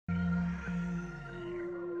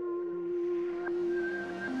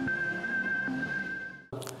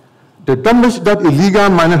The damage that illegal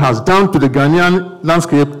mining has done to the Ghanaian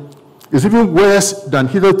landscape is even worse than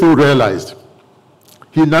hitherto realized.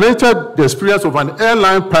 He narrated the experience of an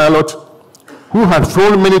airline pilot who had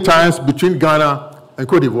flown many times between Ghana and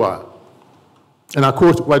Cote d'Ivoire. And I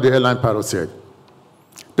quote what the airline pilot said.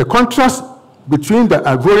 The contrast between the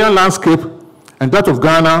Ivorian landscape and that of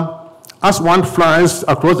Ghana as one flies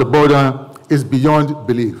across the border is beyond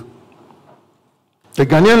belief. The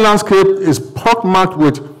Ghanaian landscape is pockmarked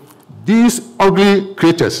with these ugly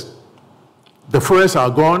craters. The forests are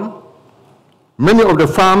gone. Many of the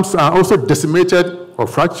farms are also decimated or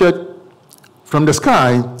fractured. From the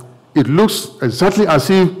sky, it looks exactly as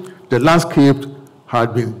if the landscape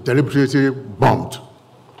had been deliberately bombed.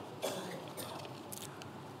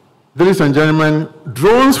 Ladies and gentlemen,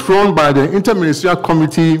 drones flown by the Interministerial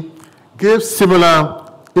Committee gave similar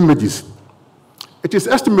images. It is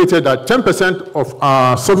estimated that 10% of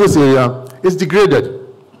our surface area is degraded,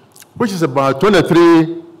 which is about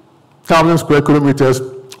 23,000 square kilometers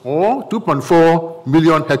or 2.4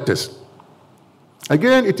 million hectares.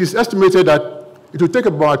 Again, it is estimated that it will take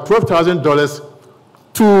about $12,000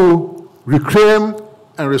 to reclaim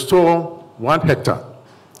and restore 1 hectare.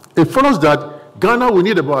 It follows that Ghana will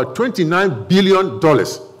need about $29 billion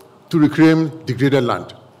to reclaim degraded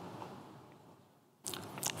land.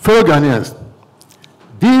 Fellow Ghanaians,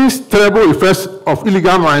 these terrible effects of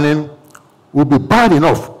illegal mining would be bad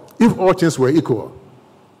enough if all things were equal.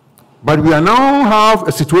 But we now have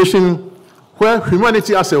a situation where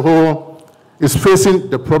humanity as a whole is facing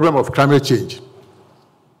the problem of climate change.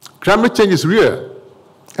 Climate change is real,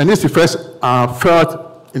 and its effects are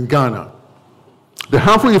felt in Ghana. The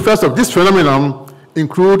harmful effects of this phenomenon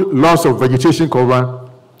include loss of vegetation cover,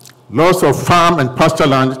 loss of farm and pasture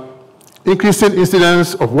land, increasing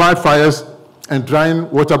incidence of wildfires and drying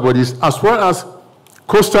water bodies, as well as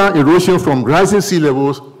coastal erosion from rising sea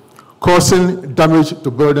levels, causing damage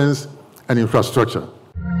to buildings and infrastructure.